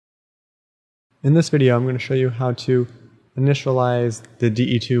In this video, I'm going to show you how to initialize the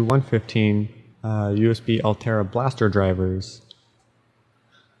DE2-115 USB Altera blaster drivers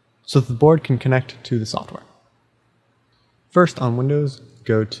so that the board can connect to the software. First, on Windows,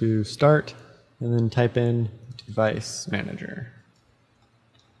 go to Start and then type in Device Manager.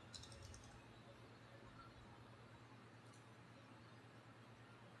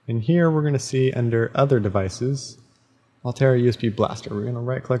 And here we're going to see under Other Devices, Altera USB Blaster. We're going to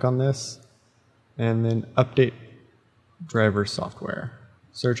right click on this and then Update Driver Software.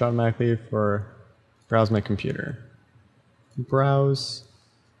 Search automatically for Browse My Computer. Browse,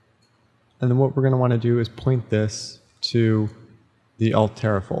 and then what we're going to want to do is point this to the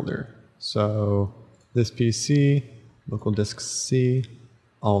Altera folder. So this PC, local disk C,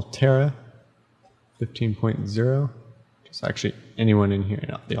 Altera 15.0. Just actually anyone in here,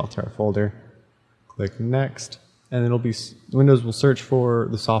 not the Altera folder. Click Next, and it'll be Windows will search for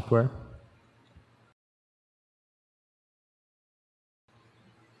the software.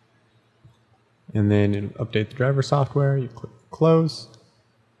 And then it'll update the driver software. You click Close,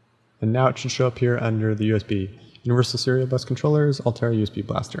 and now it should show up here under the USB Universal Serial Bus Controllers, Altera USB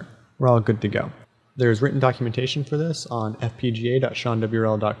Blaster. We're all good to go. There's written documentation for this on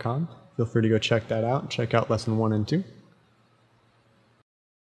fpga.seanwrl.com. Feel free to go check that out and check out lesson 1 and 2.